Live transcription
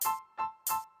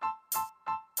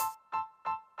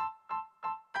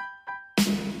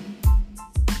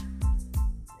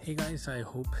Hey guys, I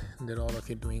hope that all of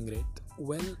you doing great.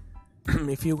 Well,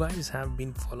 if you guys have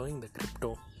been following the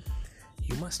crypto,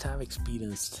 you must have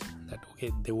experienced that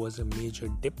there was a major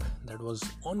dip that was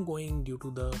ongoing due to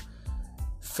the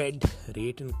Fed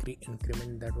rate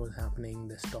increment that was happening,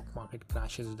 the stock market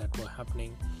crashes that were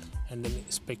happening, and then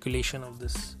speculation of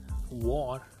this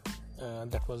war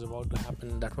that was about to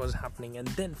happen, that was happening. And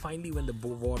then finally when the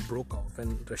war broke out,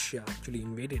 when Russia actually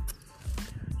invaded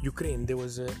Ukraine, there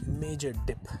was a major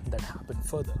dip that happened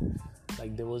further.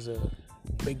 Like there was a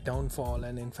big downfall,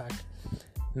 and in fact,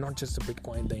 not just the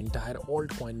Bitcoin, the entire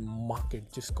altcoin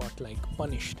market just got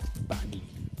punished badly.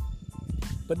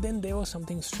 But then there was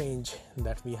something strange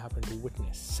that we happened to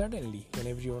witness. Suddenly, when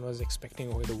everyone was expecting,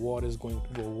 the war is going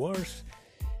to go worse,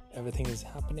 everything is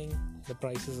happening, the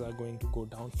prices are going to go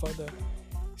down further,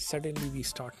 suddenly we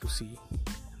start to see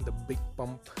the big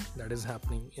pump that is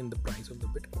happening in the price of the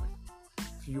Bitcoin.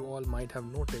 You all might have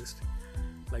noticed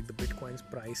the Bitcoin's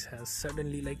price has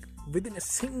suddenly, within a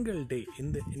single day,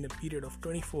 in a period of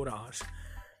 24 hours,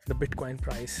 the Bitcoin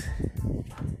price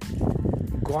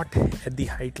got at the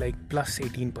height plus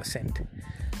 18%.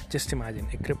 Just imagine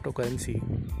a cryptocurrency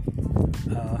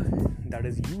that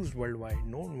is used worldwide,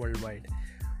 known worldwide,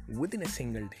 within a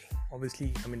single day.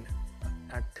 Obviously,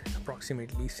 at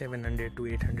approximately $700 to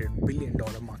 $800 billion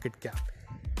market cap,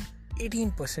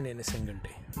 18% in a single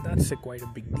day. That's quite a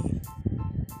big deal.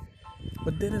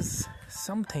 But there is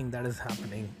something that is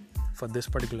happening for this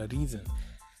particular reason,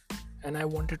 and I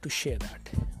wanted to share that.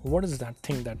 What is that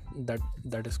thing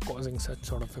that is causing such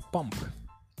sort of a pump?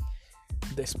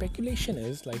 The speculation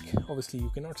is obviously you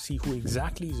cannot see who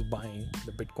exactly is buying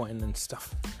the Bitcoin and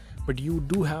stuff, but you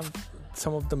do have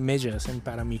some of the measures and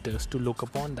parameters to look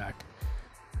upon that.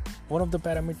 One of the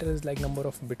parameters is number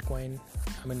of Bitcoin,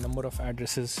 number of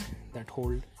addresses that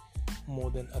hold more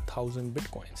than 1,000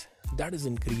 Bitcoins. That is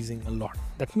increasing a lot.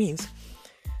 That means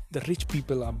the rich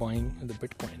people are buying the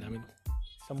Bitcoin.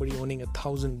 Somebody owning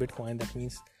 1,000 Bitcoin, that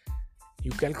means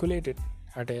you calculate it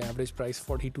at an average price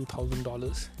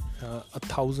 $42,000.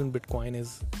 1,000 Bitcoin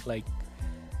is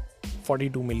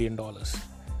 $42 million.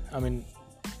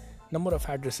 Number of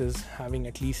addresses having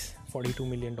at least $42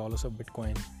 million of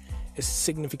Bitcoin is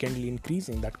significantly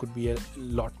increasing. That could be a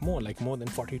lot more, more than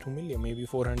 42 million, maybe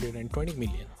 420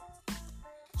 million.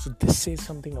 So this says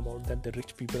something about that the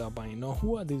rich people are buying. Now,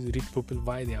 who are these rich people?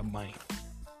 Why they are buying?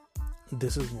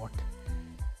 This is what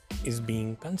is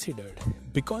being considered,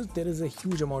 because there is a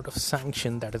huge amount of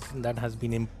sanction that has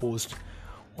been imposed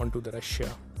onto the Russia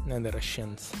and the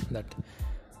Russians. That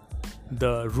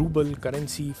the ruble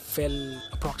currency fell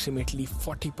approximately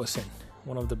 40%,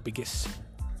 one of the biggest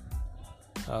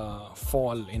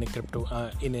fall in a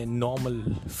crypto in a normal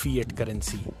fiat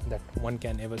currency that one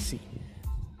can ever see.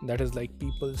 That is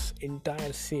people's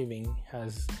entire saving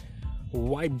has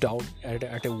wiped out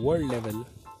at a world level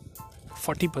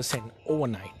 40%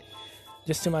 overnight.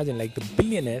 Just imagine the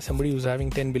billionaire, somebody who's having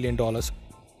 $10 billion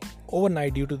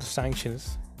overnight, due to the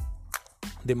sanctions,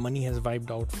 their money has wiped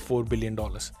out $4 billion.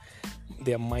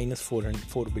 They are minus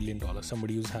 $4 billion.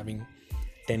 Somebody who's having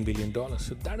 $10 billion.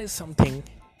 So that is something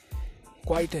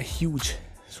quite a huge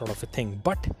sort of a thing.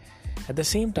 But at the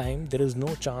same time, there is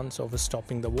no chance of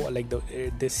stopping the war.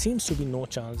 There seems to be no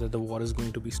chance that the war is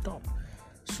going to be stopped.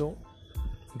 So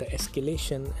the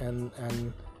escalation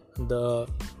and the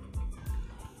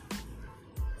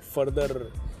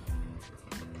further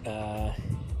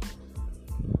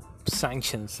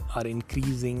sanctions are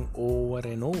increasing over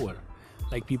and over.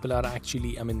 People are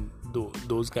actually,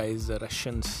 those guys, the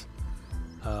Russians,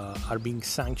 are being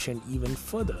sanctioned even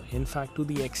further. In fact, to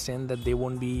the extent that they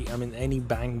won't be, any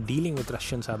bank dealing with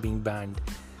Russians are being banned.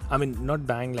 Not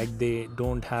banned, they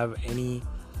don't have any,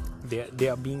 they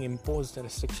are being imposed a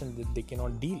restriction that they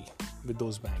cannot deal with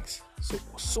those banks.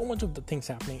 So much of the things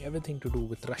happening, everything to do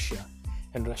with Russia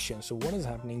and Russians. So what is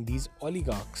happening? These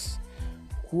oligarchs,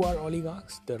 who are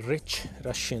oligarchs? The rich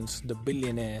Russians, the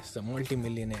billionaires, the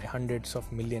multimillionaires, hundreds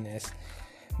of millionaires,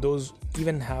 those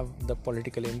even have the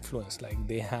political influence,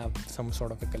 they have some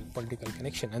sort of a political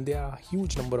connection, and there are a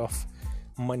huge number of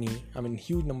money,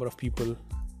 huge number of people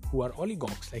who are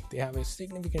oligarchs. They have a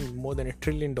significant, more than $1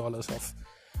 trillion of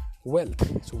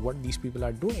wealth. So what these people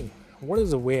are doing, what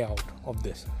is the way out of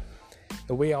this?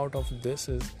 The way out of this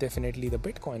is definitely the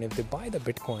Bitcoin. If they buy the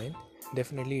Bitcoin,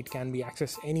 definitely it can be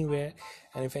accessed anywhere,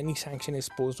 and if any sanction is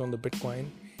posed on the Bitcoin,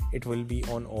 it will be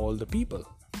on all the people.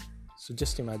 So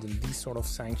just imagine, these sort of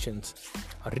sanctions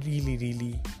are really,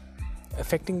 really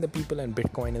affecting the people, and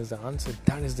Bitcoin is the answer.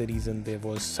 That is the reason there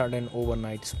was sudden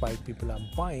overnight spike. People are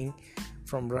buying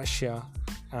from Russia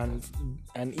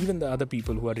and even the other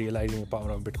people who are realizing the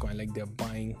power of Bitcoin, like they're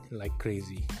buying like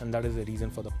crazy, and that is the reason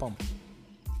for the pump.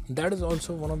 That is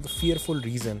also one of the fearful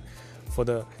reason for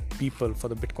the people, for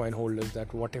the Bitcoin holders,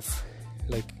 that what if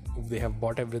they have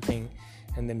bought everything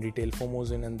and then retail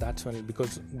FOMOs in, and that's when,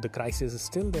 because the crisis is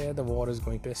still there, the war is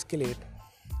going to escalate,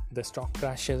 the stock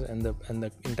crashes, and the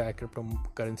entire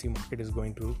cryptocurrency market is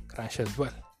going to crash as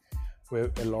well, where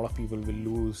a lot of people will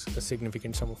lose a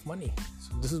significant sum of money.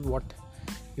 So this is what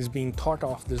is being thought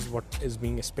of, this is what is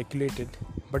being speculated.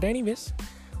 But anyways,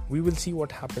 we will see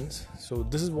what happens. So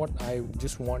this is what I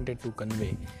just wanted to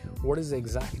convey. What is the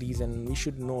exact reason? We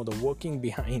should know the working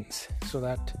behinds, so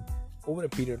that over a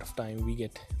period of time we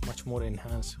get much more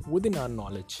enhanced within our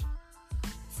knowledge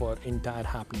for entire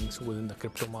happenings within the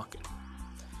crypto market.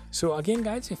 So again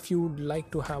guys, if you'd like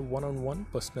to have one-on-one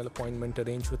personal appointment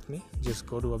arranged with me, just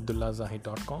go to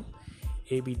abdullahzahid.com,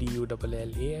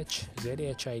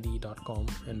 abdullahzahid.com,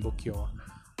 and book your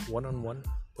one-on-one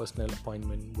personal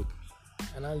appointment with me,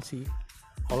 and I'll see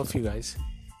all of you guys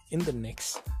in the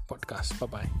next podcast. Bye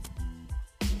bye.